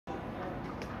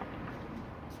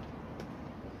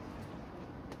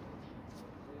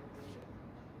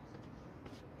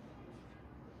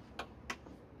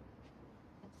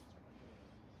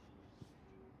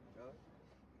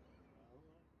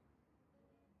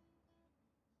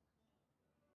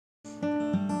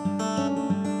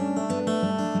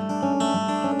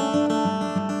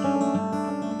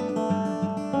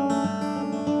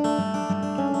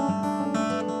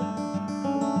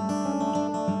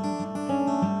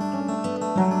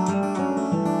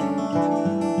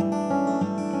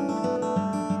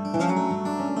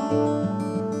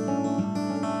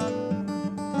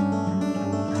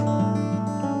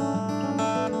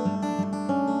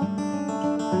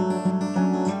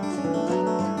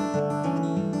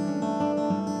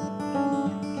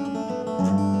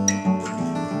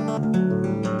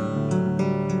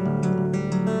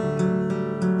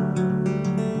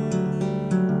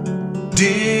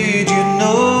Did you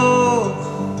know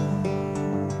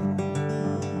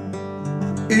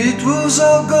it was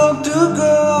all going to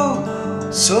go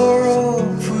so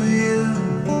wrong for you?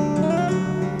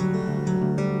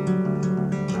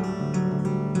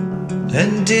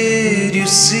 And did you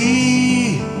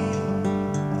see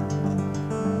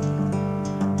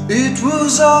it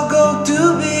was all going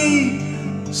to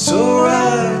be so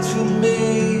right for me?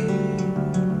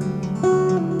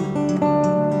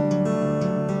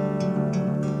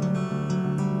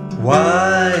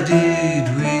 Why did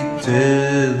we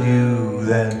tell you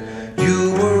that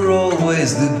you were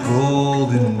always the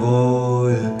golden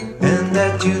boy, and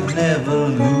that you'd never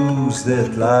lose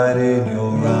that light in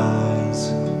your eyes?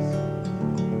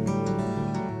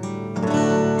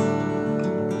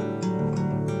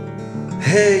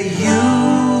 Hey you,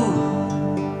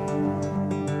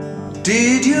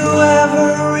 did you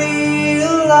ever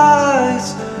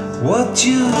realize what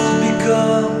you'd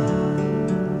become?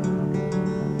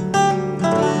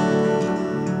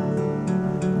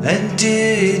 And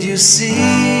did you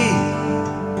see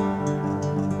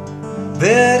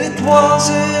that it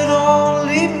wasn't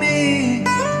only me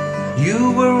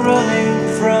you were running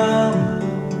from?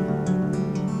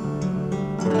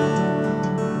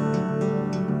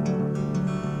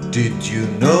 Did you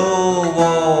know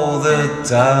all the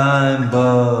time,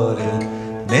 but it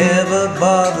never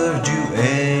bothered you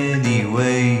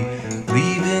anyway,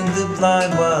 leaving the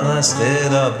blind while I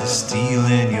stared up the steel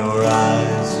in your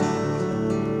eyes?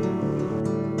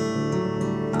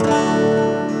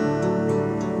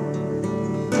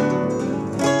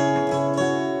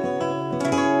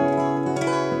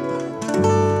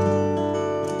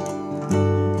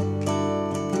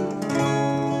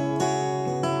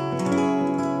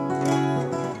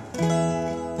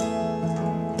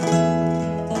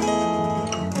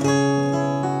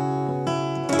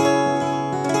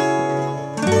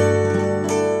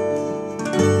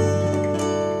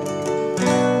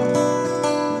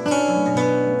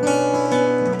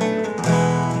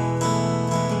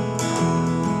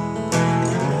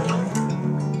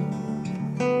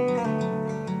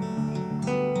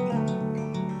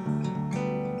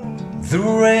 The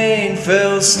rain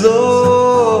fell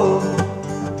slow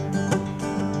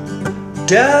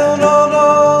down on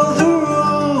all the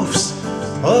roofs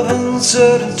of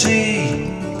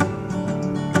uncertainty.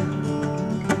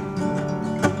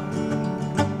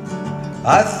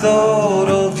 I thought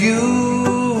of you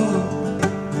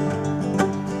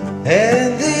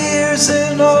and the years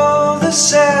and all the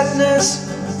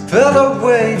sadness fell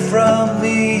away from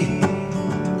me.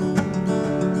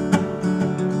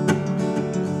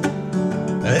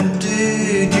 And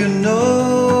did you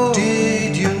know,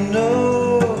 did you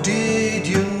know, did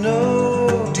you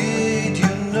know, did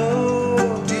you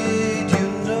know, did you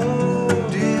know,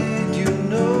 did you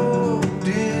know,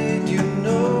 did you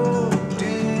know,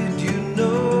 did you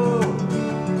know?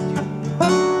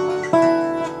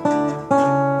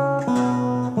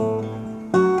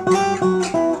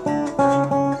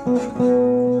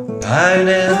 I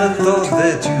never thought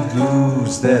that you'd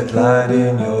lose that light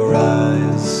in your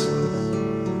eyes.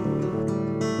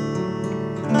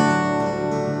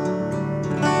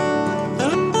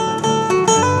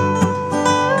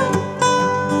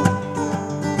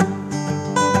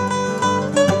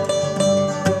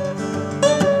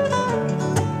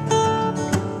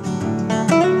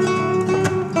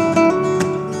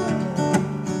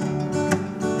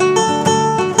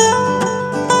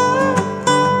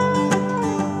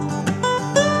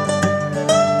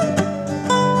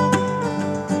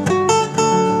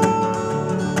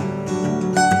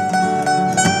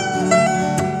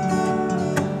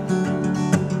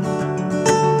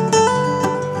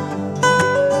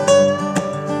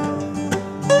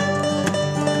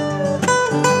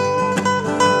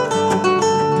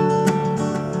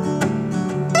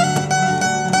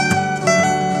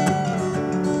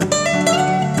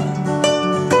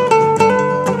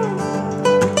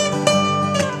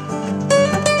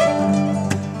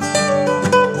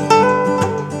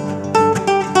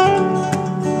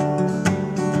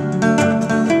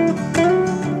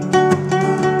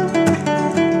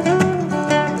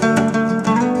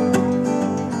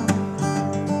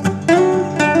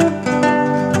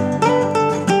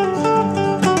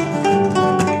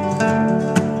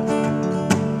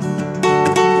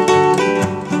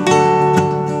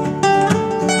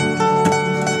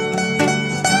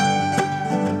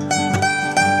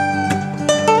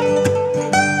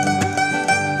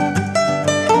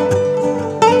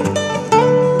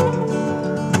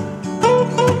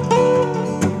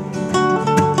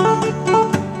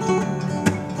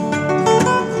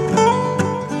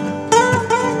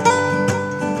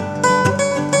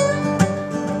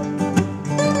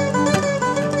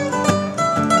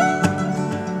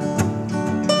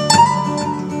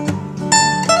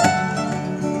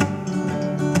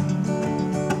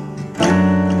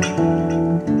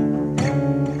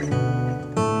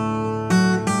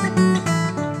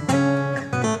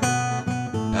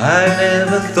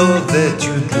 thought that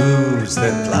you'd lose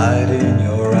that light in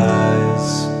your eyes.